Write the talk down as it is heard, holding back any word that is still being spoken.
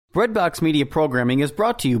Breadbox Media Programming is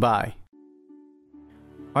brought to you by...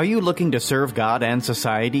 Are you looking to serve God and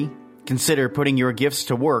society? Consider putting your gifts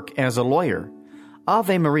to work as a lawyer.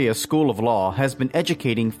 Ave Maria School of Law has been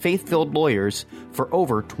educating faith-filled lawyers for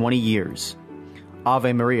over 20 years.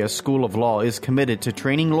 Ave Maria School of Law is committed to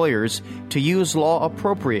training lawyers to use law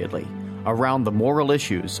appropriately around the moral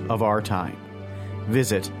issues of our time.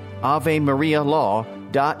 Visit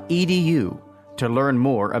avemarialaw.edu to learn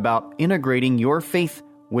more about integrating your faith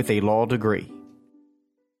with a law degree.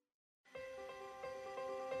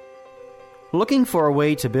 Looking for a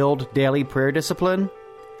way to build daily prayer discipline?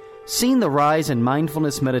 Seen the rise in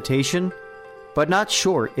mindfulness meditation, but not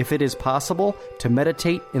sure if it is possible to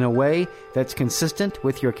meditate in a way that's consistent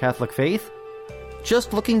with your Catholic faith?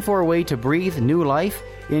 Just looking for a way to breathe new life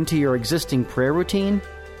into your existing prayer routine?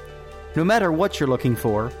 No matter what you're looking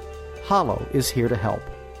for, Hallow is here to help.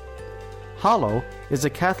 Hallow is a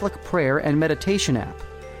Catholic prayer and meditation app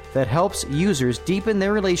that helps users deepen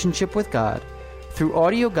their relationship with God through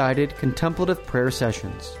audio-guided contemplative prayer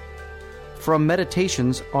sessions. From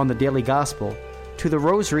meditations on the daily gospel to the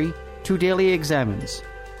rosary to daily examines,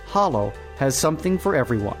 Hallow has something for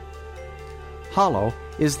everyone. Hallow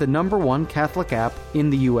is the #1 Catholic app in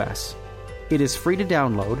the U.S. It is free to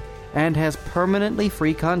download and has permanently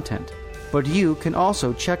free content, but you can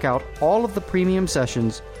also check out all of the premium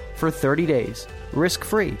sessions for 30 days,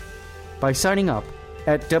 risk-free, by signing up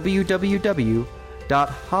at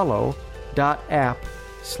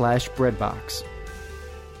www.hallow.app/breadbox.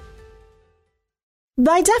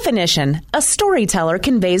 By definition, a storyteller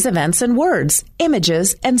conveys events in words,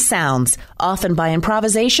 images, and sounds, often by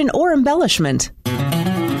improvisation or embellishment.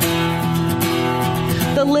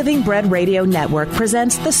 The Living Bread Radio Network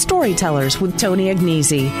presents The Storytellers with Tony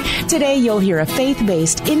Agnesi. Today you'll hear a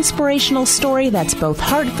faith-based, inspirational story that's both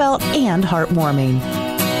heartfelt and heartwarming.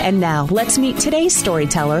 And now, let's meet today's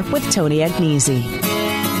storyteller with Tony Agnesi.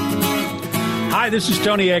 Hi, this is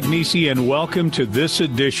Tony Agnesi, and welcome to this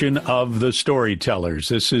edition of The Storytellers.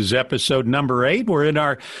 This is episode number 8. We're in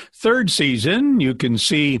our 3rd season. You can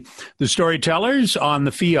see The Storytellers on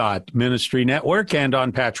the Fiat Ministry Network and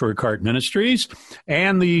on Patchwork Heart Ministries.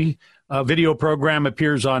 And the video program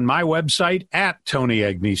appears on my website at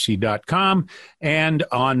TonyAgnesi.com and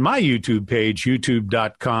on my YouTube page,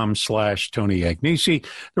 youtube.com/TonyAgnesi.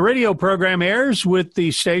 The radio program airs with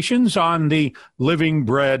the stations on the Living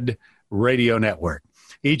Bread Radio Network.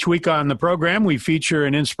 Each week on the program, we feature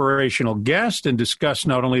an inspirational guest and discuss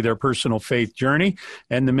not only their personal faith journey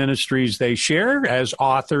and the ministries they share as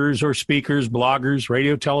authors or speakers, bloggers,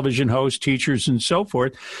 radio, television hosts, teachers, and so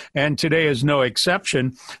forth. And today is no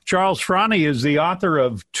exception. Charles Fraune is the author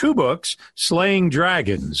of 2 books, Slaying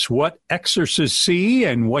Dragons, What Exorcists See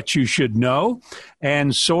and What You Should Know,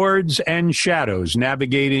 and Swords and Shadows,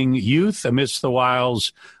 Navigating Youth Amidst the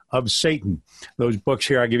Wiles of Satan. Those books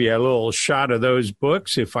here, I'll give you a little shot of those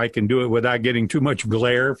books, if I can do it without getting too much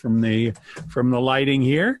glare from the lighting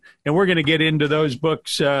here. And we're going to get into those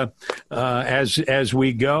books as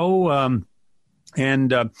we go.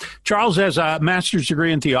 Charles has a master's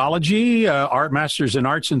degree in theology, master's in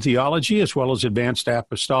arts and theology, as well as advanced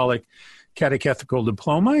apostolic catechetical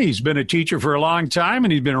diploma. He's been a teacher for a long time,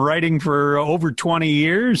 and he's been writing for over 20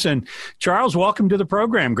 years. And Charles, welcome to the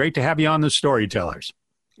program. Great to have you on The Storytellers.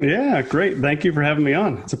 Yeah, great. Thank you for having me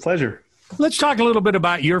on. It's a pleasure. Let's talk a little bit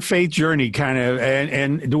about your faith journey, kind of,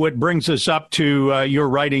 and what brings us up to your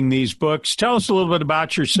writing these books. Tell us a little bit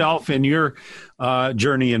about yourself and your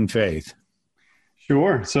journey in faith.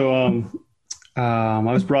 Sure. So I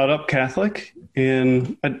was brought up Catholic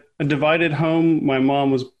in a divided home. My mom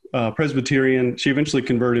was Presbyterian. She eventually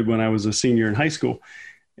converted when I was a senior in high school.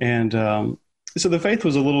 And so the faith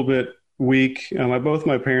was a little bit weak. Both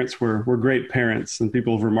my parents were great parents, and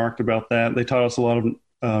people have remarked about that. They taught us a lot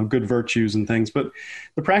of good virtues and things, but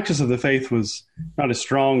the practice of the faith was not as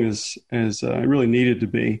strong as it really needed to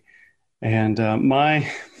be. And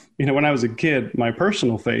when I was a kid, my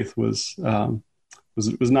personal faith was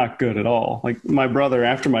not good at all. Like my brother,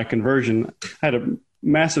 after my conversion, had a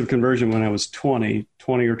massive conversion when I was 20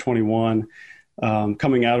 or 21,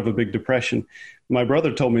 coming out of a big depression. My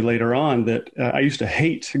brother told me later on that I used to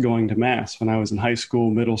hate going to Mass when I was in high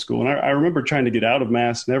school, middle school. And I remember trying to get out of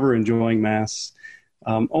Mass, never enjoying Mass.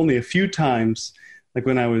 Only a few times, like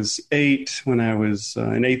when I was 8, when I was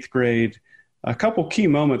in 8th grade, a couple key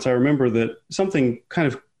moments, I remember that something kind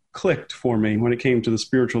of clicked for me when it came to the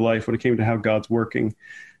spiritual life, when it came to how God's working.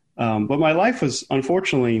 But my life was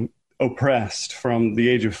unfortunately oppressed from the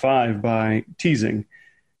age of 5 by teasing.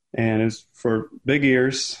 And it was for big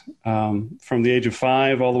ears from the age of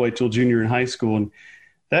 5 all the way till junior in high school. And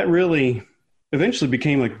that really eventually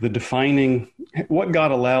became like the defining, what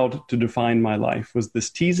God allowed to define my life was this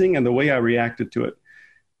teasing and the way I reacted to it.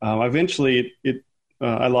 Eventually,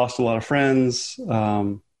 I lost a lot of friends.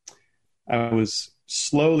 I was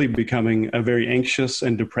slowly becoming a very anxious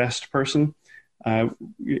and depressed person. I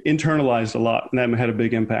internalized a lot, and that had a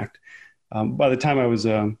big impact. By the time I was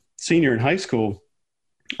a senior in high school,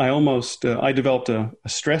 I developed a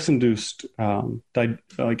stress-induced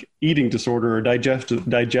eating disorder or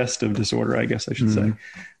digestive disorder, I guess I should say,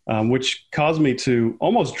 which caused me to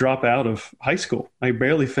almost drop out of high school. I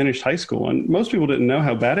barely finished high school, and most people didn't know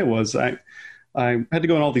how bad it was. I had to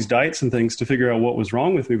go on all these diets and things to figure out what was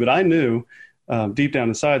wrong with me, but I knew deep down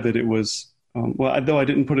inside that it was, though I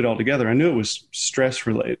didn't put it all together, I knew it was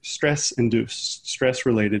stress-induced,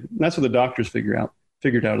 stress-related. And that's what the doctors figured out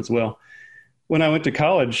as well. When I went to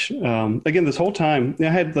college, again, this whole time,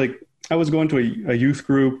 I was going to a youth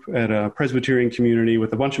group at a Presbyterian community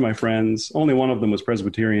with a bunch of my friends. Only one of them was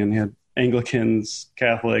Presbyterian. He had Anglicans,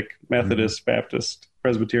 Catholic, Methodist, Baptist,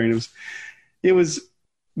 Presbyterian. It was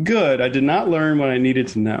good. I did not learn what I needed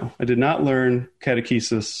to know. I did not learn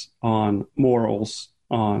catechesis on morals,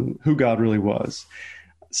 on who God really was.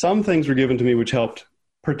 Some things were given to me which helped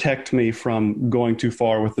protect me from going too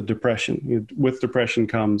far with the depression. With depression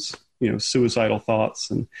comes, suicidal thoughts,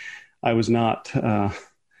 and I was not,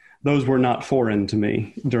 those were not foreign to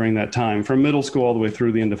me during that time. From middle school all the way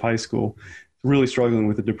through the end of high school, really struggling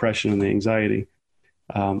with the depression and the anxiety.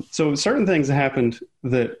 So certain things happened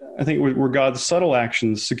that I think were God's subtle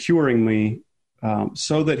actions securing me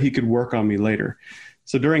so that he could work on me later.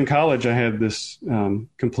 So during college, I had this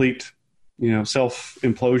complete,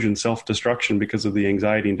 self-implosion, self-destruction because of the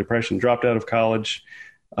anxiety and depression. Dropped out of college,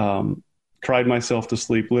 cried myself to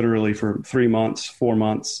sleep literally for 3 months, 4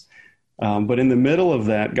 months. But in the middle of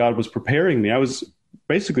that, God was preparing me. I was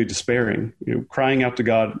basically despairing, crying out to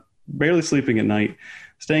God, barely sleeping at night,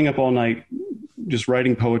 staying up all night, just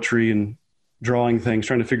writing poetry and drawing things,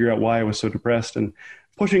 trying to figure out why I was so depressed and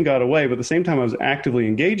pushing God away. But at the same time, I was actively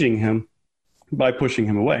engaging him by pushing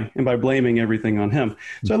him away and by blaming everything on him.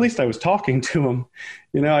 So at least I was talking to him.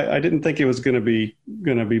 I didn't think it was going to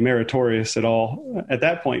be meritorious at all at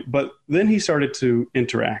that point. But then he started to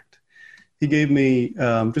interact. He gave me,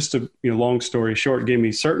 just a long story short, gave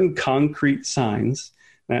me certain concrete signs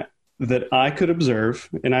that I could observe.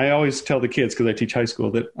 And I always tell the kids, because I teach high school,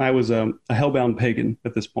 that I was a hellbound pagan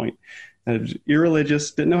at this point.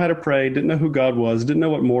 Irreligious, didn't know how to pray, didn't know who God was, didn't know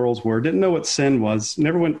what morals were, didn't know what sin was,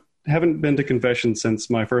 haven't been to confession since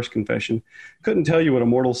my first confession. Couldn't tell you what a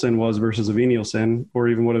mortal sin was versus a venial sin, or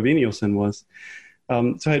even what a venial sin was.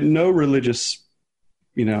 So I had no religious,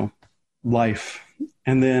 life.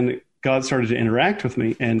 And then God started to interact with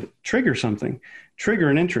me and trigger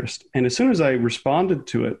an interest. And as soon as I responded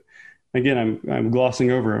to it, again, I'm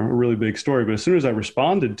glossing over a really big story, but as soon as I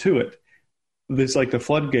responded to it, it's like the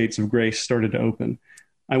floodgates of grace started to open.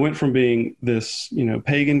 I went from being this,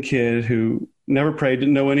 pagan kid who never prayed,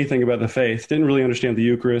 didn't know anything about the faith, didn't really understand the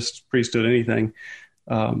Eucharist, priesthood, anything.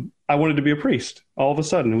 I wanted to be a priest. All of a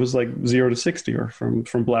sudden, it was like 0 to 60 or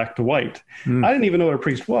from black to white. I didn't even know what a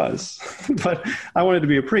priest was, but I wanted to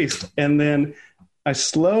be a priest. And then I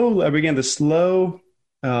began the slow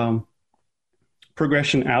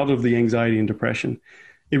progression out of the anxiety and depression.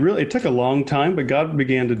 It took a long time, but God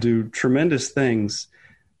began to do tremendous things.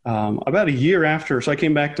 About a year after, so I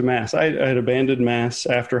came back to Mass. I had abandoned Mass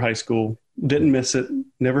after high school, didn't miss it,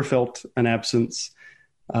 never felt an absence.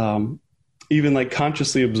 Even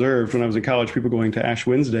consciously observed when I was in college, people going to Ash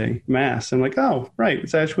Wednesday Mass. I'm like, oh, right,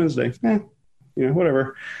 it's Ash Wednesday.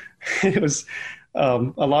 Whatever. It was a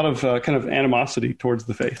lot of kind of animosity towards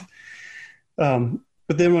the faith.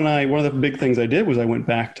 But then one of the big things I did was I went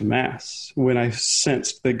back to Mass when I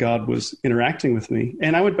sensed that God was interacting with me.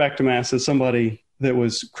 And I went back to Mass as somebody that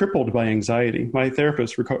was crippled by anxiety. My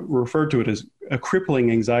therapist referred to it as a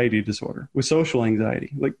crippling anxiety disorder with social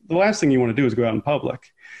anxiety. Like the last thing you want to do is go out in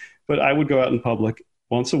public. But I would go out in public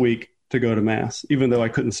once a week to go to Mass, even though I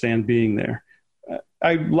couldn't stand being there.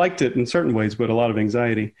 I liked it in certain ways, but a lot of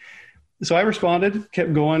anxiety. So I responded,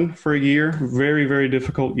 kept going for a year, very, very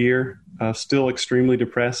difficult year, still extremely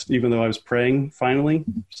depressed, even though I was praying finally,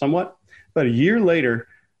 somewhat. About a year later,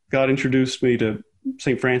 God introduced me to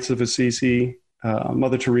St. Francis of Assisi,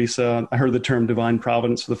 Mother Teresa. I heard the term divine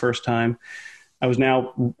providence for the first time. I was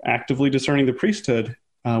now actively discerning the priesthood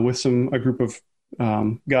with a group of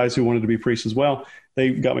guys who wanted to be priests as well.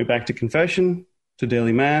 They got me back to confession, to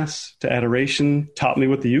daily Mass, to adoration, taught me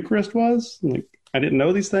what the Eucharist was. I didn't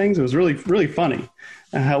know these things. It was really, really funny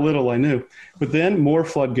how little I knew. But then more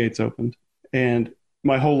floodgates opened and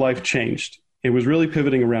my whole life changed. It was really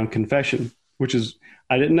pivoting around confession, which is,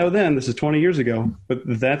 I didn't know then, this is 20 years ago, but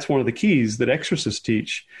that's one of the keys that exorcists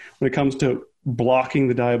teach when it comes to blocking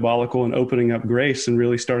the diabolical and opening up grace and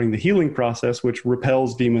really starting the healing process, which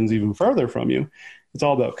repels demons even further from you. It's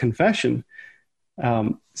all about confession.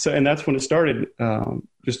 And that's when it started.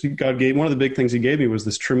 God gave, one of the big things he gave me was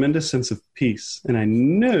this tremendous sense of peace. And I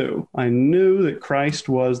knew that Christ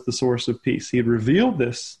was the source of peace. He had revealed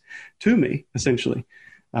this to me, essentially,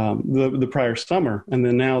 the prior summer. And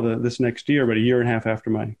then now this next year, about a year and a half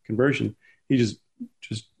after my conversion, he just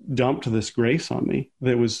dumped this grace on me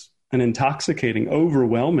that was an intoxicating,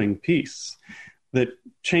 overwhelming peace that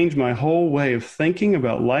changed my whole way of thinking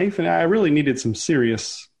about life. And I really needed some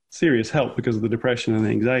serious help because of the depression and the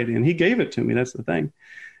anxiety. And he gave it to me. That's the thing.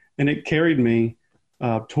 And it carried me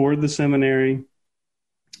toward the seminary.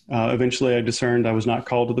 Eventually I discerned I was not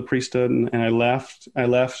called to the priesthood, and I left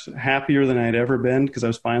happier than I had ever been because I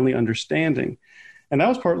was finally understanding. And that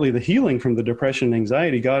was partly the healing from the depression and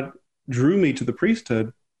anxiety. God drew me to the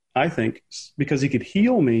priesthood, I think, because he could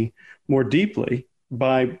heal me more deeply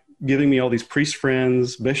by giving me all these priest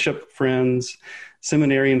friends, bishop friends,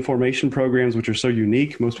 seminarian formation programs, which are so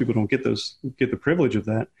unique. Most people don't get the privilege of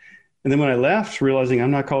that. And then when I left, realizing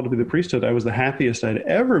I'm not called to be the priesthood, I was the happiest I'd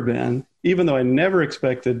ever been, even though I never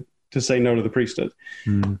expected to say no to the priesthood.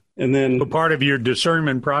 And then part of your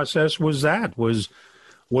discernment process was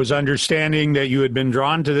understanding that you had been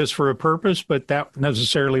drawn to this for a purpose, but that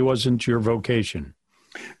necessarily wasn't your vocation.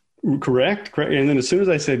 Correct. And then as soon as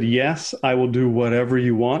I said, yes, I will do whatever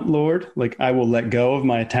you want, Lord, like I will let go of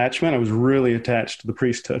my attachment. I was really attached to the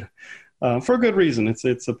priesthood for a good reason.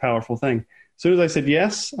 It's a powerful thing. As soon as I said,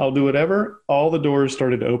 yes, I'll do whatever, all the doors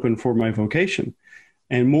started to open for my vocation.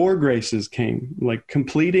 And more graces came, like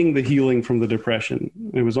completing the healing from the depression.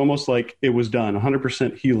 It was almost like it was done.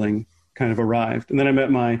 100% healing kind of arrived. And then I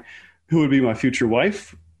met who would be my future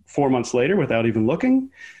wife 4 months later without even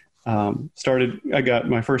looking. I got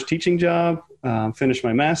my first teaching job, finished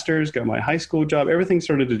my master's, got my high school job. Everything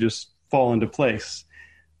started to just fall into place.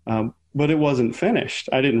 But it wasn't finished.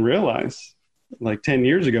 I didn't realize, like 10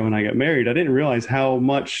 years ago when I got married, I didn't realize how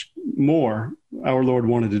much more our Lord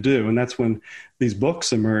wanted to do. And that's when these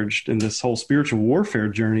books emerged and this whole spiritual warfare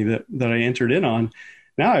journey that I entered in on.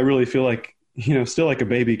 Now I really feel like, still like a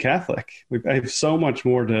baby Catholic. I have so much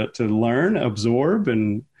more to learn, absorb,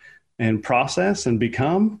 and process and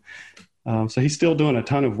become. So he's still doing a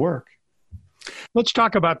ton of work. Let's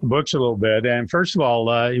talk about the books a little bit. And first of all,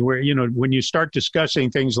 when you start discussing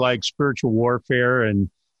things like spiritual warfare and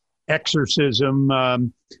exorcism,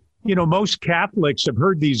 most Catholics have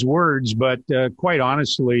heard these words, but quite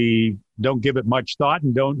honestly, don't give it much thought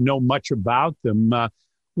and don't know much about them.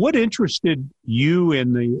 What interested you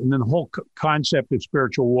in the whole concept of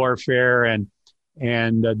spiritual warfare and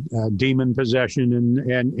demon possession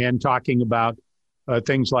and talking about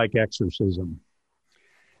things like exorcism?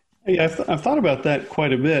 Yeah, I've thought about that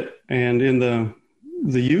quite a bit. And in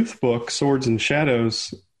the youth book, Swords and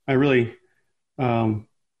Shadows, I really,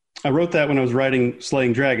 I wrote that when I was writing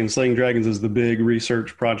Slaying Dragons. Slaying Dragons is the big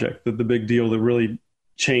research project, the big deal that really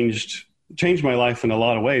changed my life in a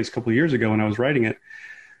lot of ways a couple of years ago when I was writing it.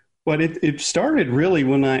 But it started really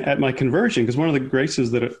at my conversion, because one of the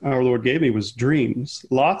graces that our Lord gave me was dreams.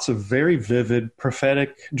 Lots of very vivid,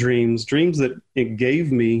 prophetic dreams that it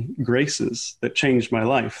gave me graces that changed my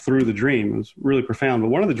life through the dream. It was really profound. But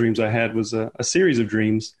one of the dreams I had was a series of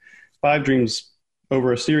dreams, 5 dreams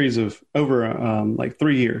over a series of like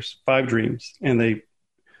 3 years, 5 dreams. And they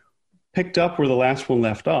picked up where the last one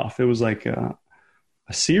left off. It was like a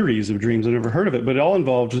series of dreams. I've never heard of it, but it all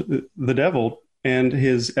involved the devil and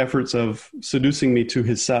his efforts of seducing me to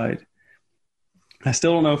his side. I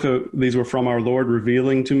still don't know if these were from our Lord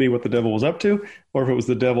revealing to me what the devil was up to, or if it was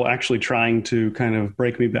the devil actually trying to kind of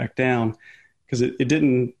break me back down, because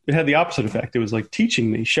it had the opposite effect. It was like teaching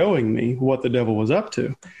me, showing me what the devil was up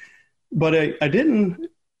to. But I didn't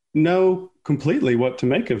know completely what to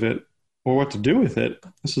make of it or what to do with it.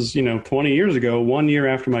 This is, 20 years ago, 1 year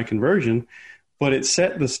after my conversion. But it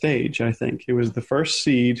set the stage, I think. It was the first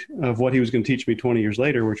seed of what he was going to teach me 20 years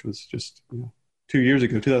later, which was just 2 years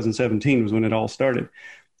ago. 2017 was when it all started.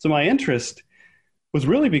 So my interest was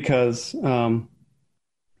really because when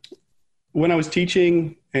I was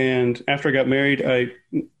teaching and after I got married,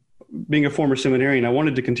 being a former seminarian, I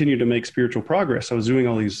wanted to continue to make spiritual progress. I was doing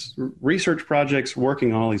all these research projects,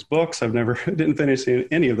 working on all these books. Didn't finish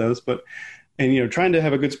any of those, and trying to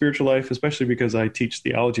have a good spiritual life, especially because I teach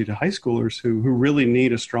theology to high schoolers who really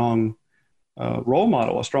need a strong role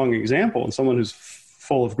model, a strong example, and someone who's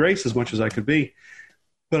full of grace as much as I could be.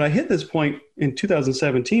 But I hit this point in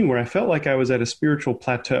 2017 where I felt like I was at a spiritual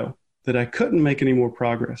plateau. that I couldn't make any more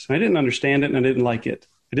progress. And I didn't understand it, and I didn't like it.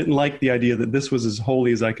 I didn't like the idea that this was as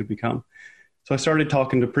holy as I could become. So I started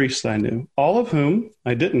talking to priests I knew, all of whom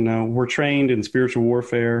I didn't know were trained in spiritual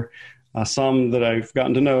warfare. Some that I've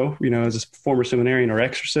gotten to know, as a former seminarian, are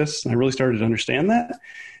exorcists. And I really started to understand that.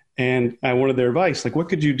 And I wanted their advice. Like, what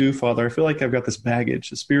could you do, Father? I feel like I've got this baggage,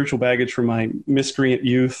 the spiritual baggage from my miscreant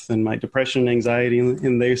youth and my depression and anxiety.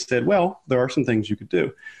 And they said, well, there are some things you could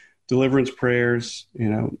do. Deliverance prayers,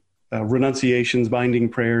 renunciations, binding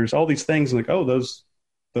prayers, all these things. I'm like, oh,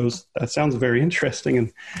 that sounds very interesting.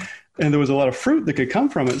 And there was a lot of fruit that could come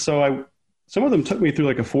from it. So some of them took me through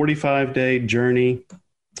like a 45-day journey,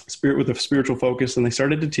 with a spiritual focus. And they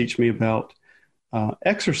started to teach me about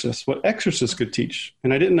exorcists, what exorcists could teach.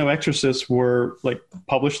 And I didn't know exorcists were like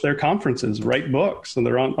publish their conferences, write books, and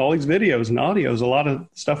they're on all these videos and audios, a lot of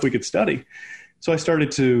stuff we could study. So I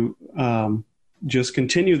started to just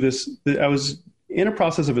continue this. I was in a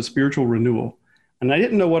process of a spiritual renewal, and I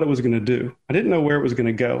didn't know what it was going to do. I didn't know where it was going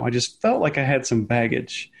to go. I just felt like I had some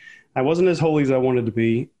baggage. I wasn't as holy as I wanted to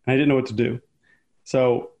be. And I didn't know what to do.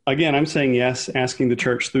 So again, I'm saying yes, asking the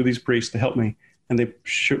church through these priests to help me. And they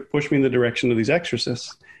push me in the direction of these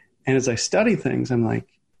exorcists. And as I study things, I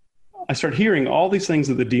start hearing all these things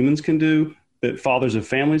that the demons can do, that fathers of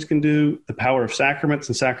families can do, the power of sacraments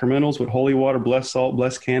and sacramentals, what holy water, blessed salt,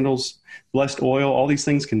 blessed candles, blessed oil, all these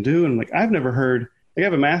things can do. And I've never heard, I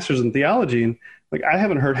have a master's in theology, and I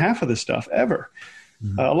haven't heard half of this stuff ever.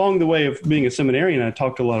 Mm-hmm. Along the way of being a seminarian, I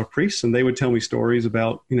talked to a lot of priests, and they would tell me stories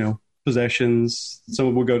about, possessions.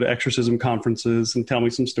 Someone would go to exorcism conferences and tell me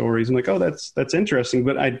some stories. I'm like, oh, that's interesting,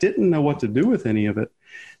 but I didn't know what to do with any of it.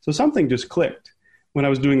 So something just clicked when I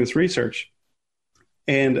was doing this research.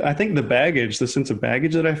 And I think the sense of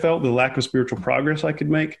baggage that I felt, the lack of spiritual progress I could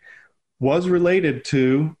make, was related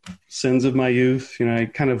to sins of my youth. I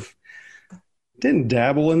kind of didn't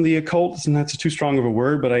dabble in the occult, and that's too strong of a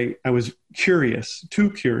word, but I was too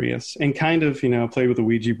curious, and kind of, played with a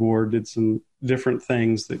Ouija board, did some different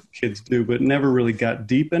things that kids do, but never really got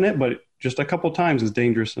deep in it. But just a couple times is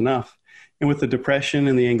dangerous enough. And with the depression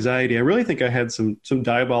and the anxiety, I really think I had some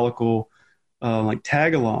diabolical, like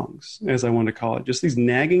tag-alongs, as I want to call it, just these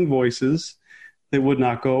nagging voices that would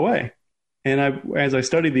not go away. And as I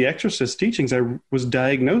studied the exorcist teachings, I was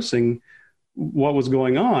diagnosing what was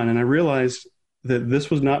going on. And I realized that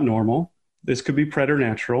this was not normal. This could be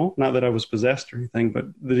preternatural. Not that I was possessed or anything, but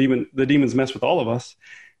the demons mess with all of us.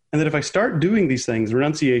 And that if I start doing these things,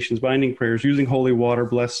 renunciations, binding prayers, using holy water,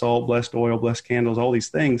 blessed salt, blessed oil, blessed candles, all these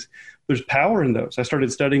things, there's power in those. I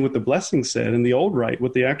started studying what the blessings said in the old rite,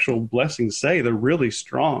 what the actual blessings say. They're really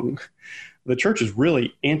strong. The church is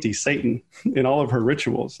really anti-Satan in all of her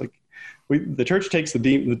rituals. The church takes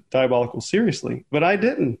the diabolical seriously, but I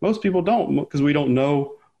didn't. Most people don't, because we don't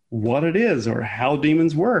know what it is or how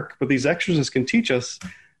demons work. But these exorcists can teach us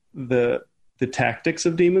the tactics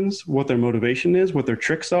of demons, what their motivation is, what their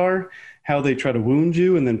tricks are, how they try to wound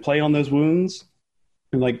you and then play on those wounds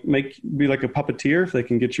and be like a puppeteer if they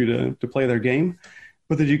can get you to play their game,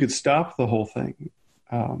 but that you could stop the whole thing.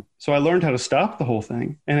 So I learned how to stop the whole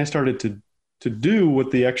thing, and I started to do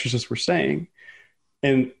what the exorcists were saying.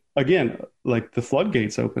 And again, like the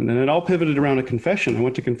floodgates opened, and it all pivoted around a confession. I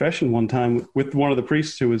went to confession one time with one of the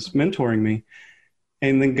priests who was mentoring me.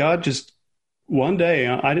 And then God just, one day,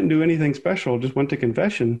 I didn't do anything special, just went to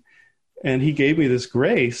confession. And he gave me this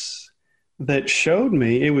grace that showed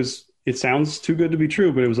me, it sounds too good to be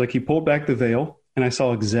true, but it was like he pulled back the veil, and I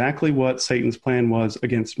saw exactly what Satan's plan was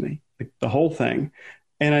against me, like the whole thing.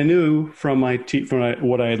 And I knew from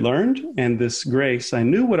what I had learned and this grace, I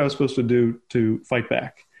knew what I was supposed to do to fight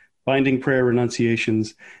back. Binding prayer,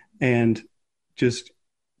 renunciations, and just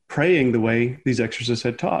praying the way these exorcists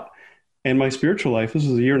had taught. And my spiritual life, this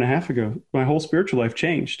was a year and a half ago, my whole spiritual life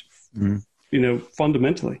changed,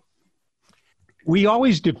 fundamentally. We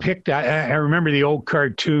always depict, I remember the old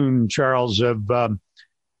cartoon, Charles, of,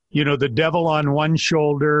 the devil on one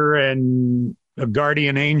shoulder and a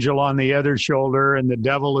guardian angel on the other shoulder, and the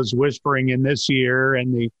devil is whispering in this ear,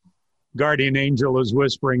 and the guardian angel is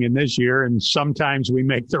whispering in this ear, and sometimes we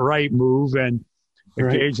make the right move, and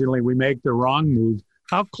occasionally we make the wrong move.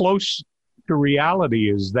 How close to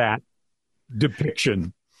reality is that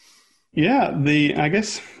depiction? Yeah, I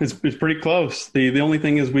guess it's pretty close. The only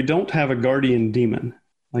thing is we don't have a guardian demon.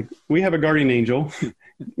 Like, we have a guardian angel.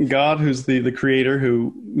 God, who's the creator,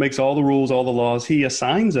 who makes all the rules, all the laws, he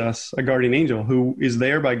assigns us a guardian angel who is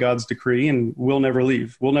there by God's decree and will never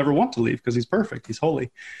leave. Will never want to leave because he's perfect. He's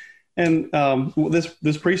holy. And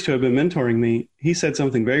this priest who had been mentoring me, he said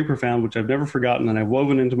something very profound, which I've never forgotten, and I've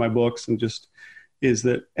woven into my books, and just is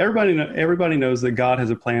that everybody knows that God has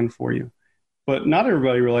a plan for you. But not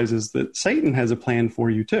everybody realizes that Satan has a plan for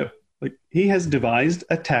you too. Like, he has devised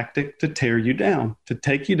a tactic to tear you down, to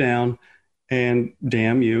take you down and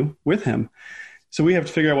damn you with him. So we have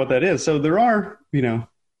to figure out what that is. So there are,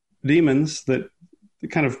 demons that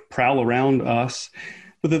kind of prowl around us.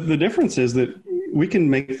 But the difference is that we can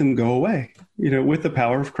make them go away. With the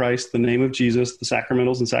power of Christ, the name of Jesus, the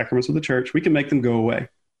sacramentals and sacraments of the church, we can make them go away.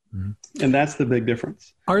 Mm-hmm. And that's the big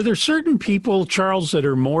difference. Are there certain people, Charles, that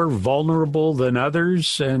are more vulnerable than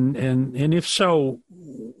others? And if so,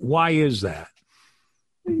 why is that?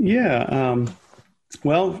 Yeah.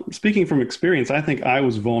 Well, speaking from experience, I think I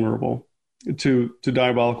was vulnerable to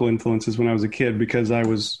diabolical influences when I was a kid because I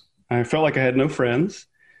felt like I had no friends.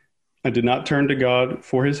 I did not turn to God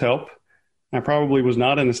for his help. I probably was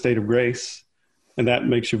not in a state of grace, and that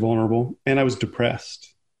makes you vulnerable. And I was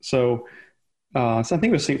depressed. So I think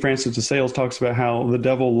it was St. Francis de Sales talks about how the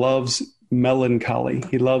devil loves melancholy.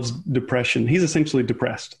 He loves depression. He's essentially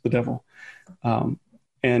depressed, the devil.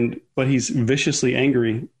 But he's viciously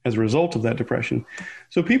angry as a result of that depression.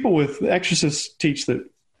 So exorcists teach that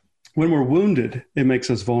when we're wounded, it makes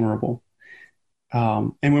us vulnerable.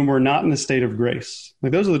 And when we're not in a state of grace,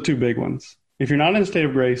 like those are the two big ones. If you're not in a state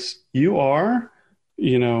of grace, you are,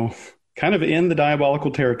 kind of in the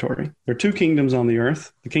diabolical territory. There are two kingdoms on the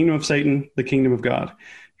earth, the kingdom of Satan, the kingdom of God.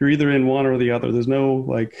 You're either in one or the other. There's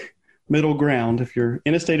no middle ground. If you're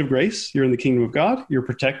in a state of grace, you're in the kingdom of God, you're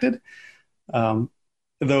protected. Though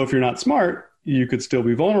if you're not smart, you could still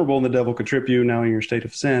be vulnerable and the devil could trip you now in your state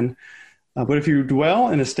of sin. But if you dwell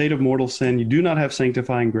in a state of mortal sin, you do not have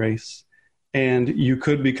sanctifying grace and you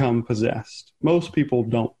could become possessed. Most people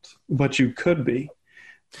don't, but you could be.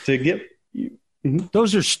 Mm-hmm.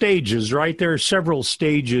 Those are stages, right? There are several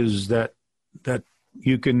stages that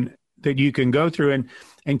you can go through.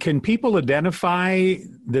 And can people identify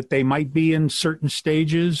that they might be in certain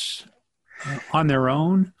stages on their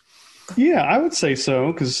own? Yeah, I would say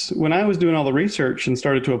so. Because when I was doing all the research and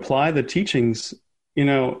started to apply the teachings, we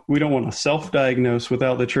don't want to self-diagnose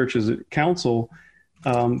without the church's counsel.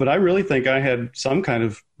 But I really think I had some kind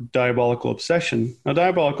of diabolical obsession. A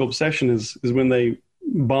diabolical obsession is when they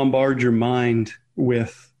bombard your mind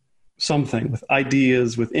with something, with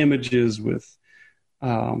ideas, with images, with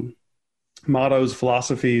mottos,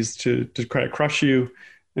 philosophies to try to crush you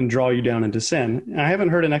and draw you down into sin. I haven't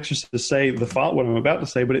heard an exorcist say what I'm about to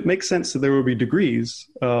say, but it makes sense that there will be degrees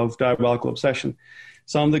of diabolical obsession.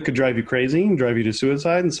 Some that could drive you crazy and drive you to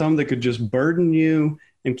suicide, and some that could just burden you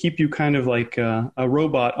and keep you kind of like a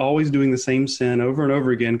robot, always doing the same sin over and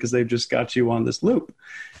over again because they've just got you on this loop.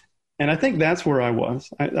 And I think that's where I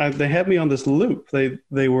was. They had me on this loop.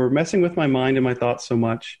 They were messing with my mind and my thoughts so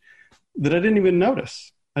much that I didn't even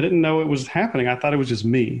notice. I didn't know it was happening. I thought it was just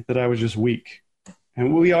me, that I was just weak.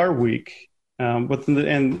 And we are weak. And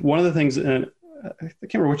one of the things, I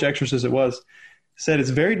can't remember which exorcist it was, said it's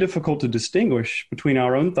very difficult to distinguish between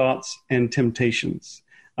our own thoughts and temptations,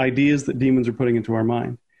 ideas that demons are putting into our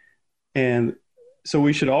mind. And so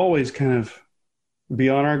we should always kind of be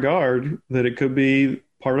on our guard that it could be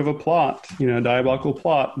part of a plot, a diabolical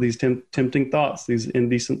plot, these tempting thoughts, these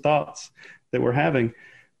indecent thoughts that we're having.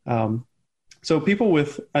 So people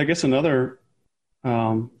with, I guess, another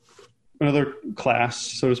class,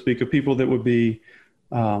 so to speak, of people that would be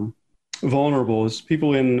vulnerable is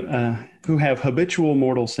people who have habitual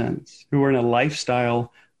mortal sins, who are in a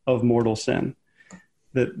lifestyle of mortal sin.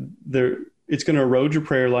 It's going to erode your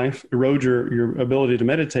prayer life, erode your ability to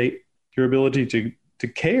meditate, your ability to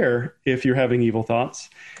care if you're having evil thoughts.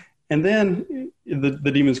 And then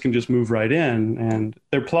the demons can just move right in, and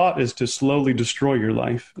their plot is to slowly destroy your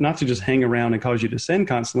life, not to just hang around and cause you to sin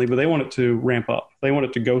constantly, but they want it to ramp up. They want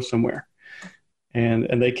it to go somewhere.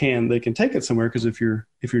 And they can take it somewhere, because if you're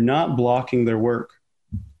not blocking their work,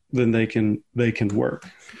 then they can work.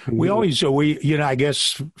 I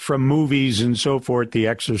guess from movies and so forth, The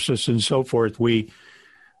Exorcist and so forth, we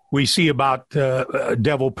see about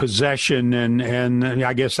devil possession, and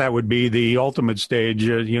I guess that would be the ultimate stage,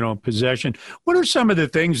 possession. What are some of the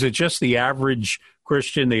things that just the average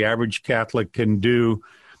Christian, the average Catholic can do?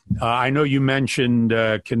 I know you mentioned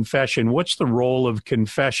confession. What's the role of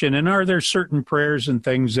confession? And are there certain prayers and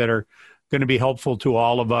things that are going to be helpful to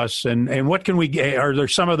all of us? And what can are there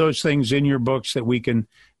some of those things in your books that we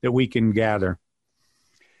can gather?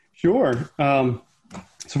 Sure. So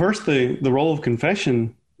first, the role of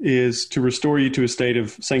confession is to restore you to a state of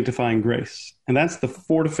sanctifying grace. And that's the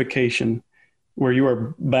fortification where you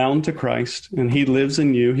are bound to Christ and he lives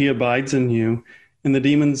in you, he abides in you, and the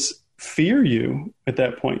demons fear you at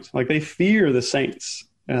that point. Like, they fear the saints.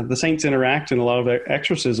 The saints interact in a lot of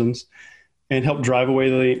exorcisms and help drive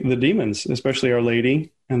away the demons, especially Our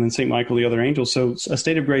Lady, and then St. Michael, the other angels. So a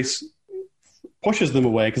state of grace pushes them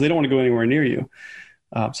away because they don't want to go anywhere near you.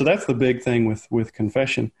 So that's the big thing with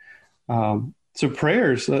confession. So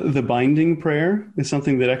prayers, the binding prayer is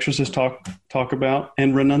something that exorcists talk about,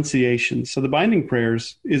 and renunciation. So the binding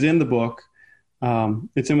prayers is in the book.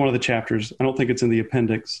 It's in one of the chapters. I don't think it's in the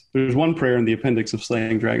appendix. There's one prayer in the appendix of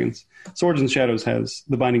Slaying Dragons. Swords and Shadows has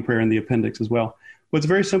the binding prayer in the appendix as well. But it's a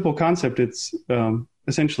very simple concept. It's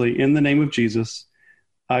essentially, in the name of Jesus,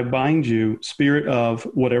 I bind you, spirit of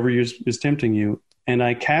whatever is tempting you, and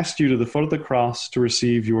I cast you to the foot of the cross to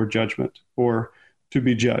receive your judgment, or to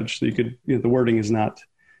be judged. So you could, the wording is not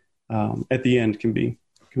at the end, can be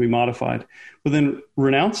modified. But then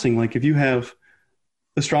renouncing, like if you have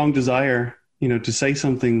a strong desire, to say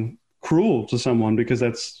something cruel to someone because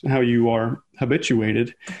that's how you are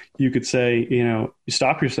habituated, you could say, you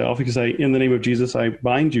stop yourself. You could say, in the name of Jesus, I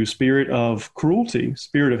bind you, spirit of cruelty,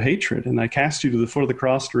 spirit of hatred, and I cast you to the foot of the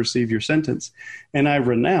cross to receive your sentence. And I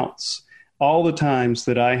renounce all the times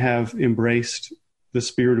that I have embraced the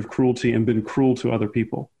spirit of cruelty and been cruel to other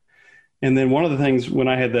people. And then one of the things when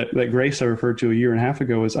I had that grace I referred to a year and a half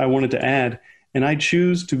ago is I wanted to add, and I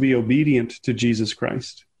choose to be obedient to Jesus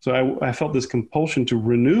Christ. So I felt this compulsion to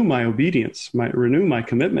renew my obedience, renew my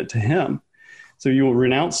commitment to him. So you will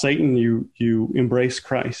renounce Satan, you embrace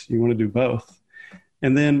Christ. You want to do both.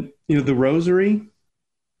 And then, the rosary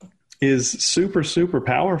is super, super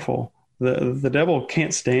powerful. The devil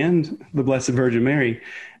can't stand the Blessed Virgin Mary.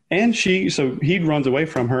 And so he runs away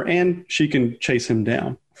from her, and she can chase him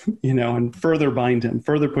down, and further bind him,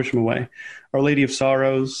 further push him away. Our Lady of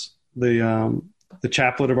Sorrows, the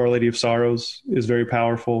chaplet of Our Lady of Sorrows is very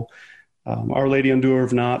powerful. Our Lady Undoer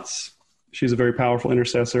of Knots, she's a very powerful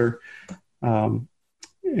intercessor. So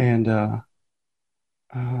the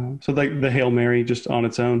Hail Mary just on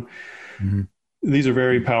its own. Mm-hmm. These are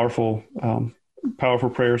very powerful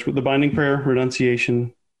prayers. But the binding prayer,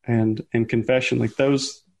 renunciation, and confession, like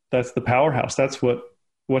those, that's the powerhouse. That's what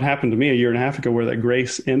happened to me a year and a half ago, where that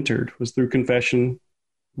grace entered, was through confession,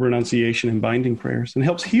 renunciation, and binding prayers, and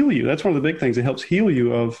helps heal you. That's one of the big things. It helps heal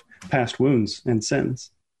you of past wounds and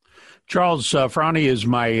sins. Charles Fraune is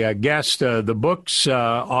my guest. The books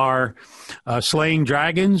are Slaying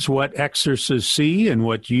Dragons, What Exorcists See and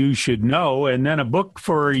What You Should Know, and then a book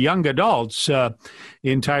for young adults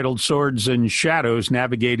entitled Swords and Shadows,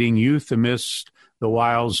 Navigating Youth Amidst the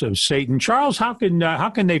Wiles of Satan. Charles, how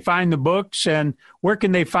can they find the books, and where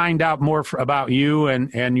can they find out more about you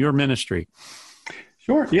and your ministry?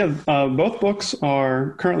 Sure. Yeah. Both books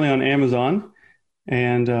are currently on Amazon,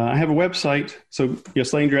 and I have a website. So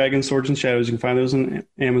Slaying Dragons, Swords and Shadows, you can find those on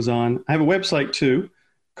Amazon. I have a website too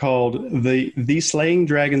called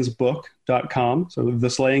theslayingdragonsbook.com. So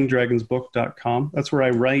theslayingdragonsbook.com. That's where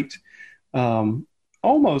I write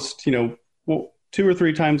almost, 2 or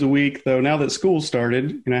 3 times a week, though now that school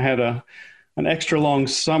started, I had an extra long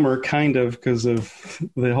summer kind of because of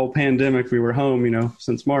the whole pandemic. We were home,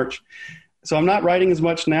 since March. So I'm not writing as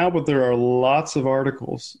much now, but there are lots of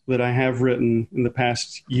articles that I have written in the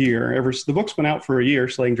past year. The book's been out for a year,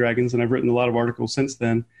 Slaying Dragons, and I've written a lot of articles since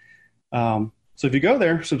then. So if you go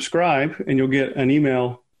there, subscribe, and you'll get an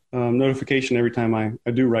email notification every time I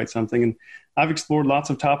do write something. And I've explored lots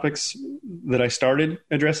of topics that I started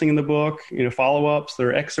addressing in the book, follow-ups. There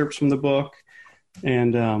are excerpts from the book.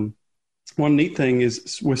 And one neat thing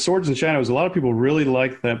is with Swords and Shadows, a lot of people really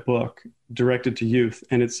like that book directed to youth,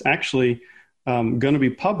 and it's actually going to be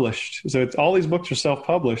published. So all these books are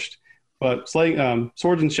self-published, but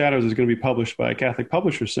Swords and Shadows is going to be published by a Catholic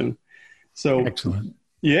publisher soon. So excellent.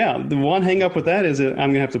 Yeah, the one hang up with that is that I'm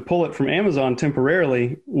going to have to pull it from Amazon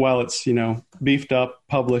temporarily while it's beefed up,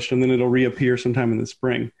 published, and then it'll reappear sometime in the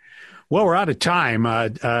spring. Well, we're out of time.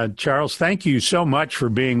 Charles, thank you so much for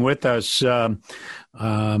being with us.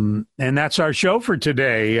 And that's our show for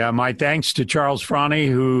today. My thanks to Charles Fraune,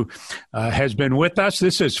 who has been with us.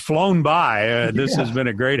 This has flown by. This has been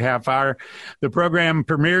a great half hour. The program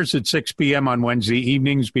premieres at 6 p.m. on Wednesday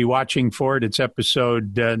evenings. Be watching for it. It's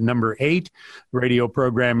episode number 8. The radio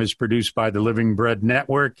program is produced by the Living Bread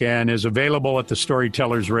Network and is available at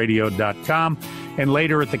thestorytellersradio.com and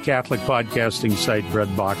later at the Catholic podcasting site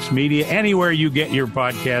Breadbox Media. Anywhere you get your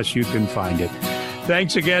podcasts, you can find it.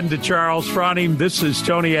 Thanks again to Charles Fraune. This is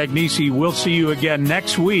Tony Agnesi. We'll see you again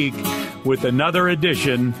next week with another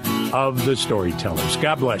edition of The Storytellers.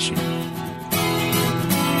 God bless you.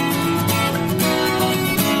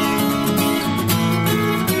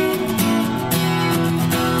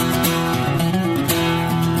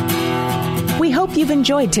 you've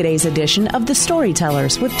enjoyed today's edition of The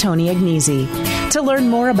Storytellers with Tony Agnesi. To learn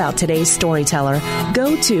more about today's storyteller,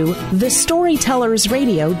 go to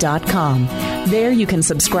thestorytellersradio.com. There you can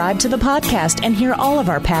subscribe to the podcast and hear all of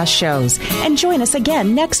our past shows. And join us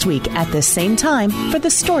again next week at this same time for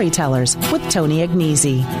The Storytellers with Tony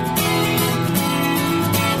Agnesi.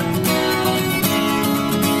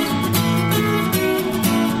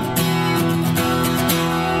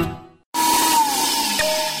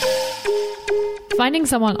 Finding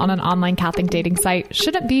someone on an online Catholic dating site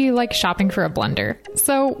shouldn't be like shopping for a blender.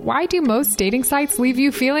 So why do most dating sites leave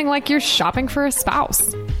you feeling like you're shopping for a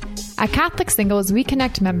spouse? At Catholic Singles, we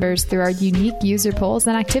connect members through our unique user polls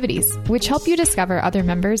and activities, which help you discover other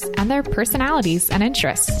members and their personalities and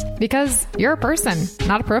interests. Because you're a person,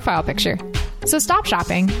 not a profile picture. So stop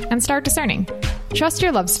shopping and start discerning. Trust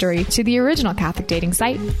your love story to the original Catholic dating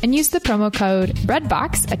site and use the promo code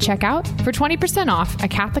BREADBOX at checkout for 20% off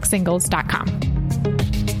at CatholicSingles.com.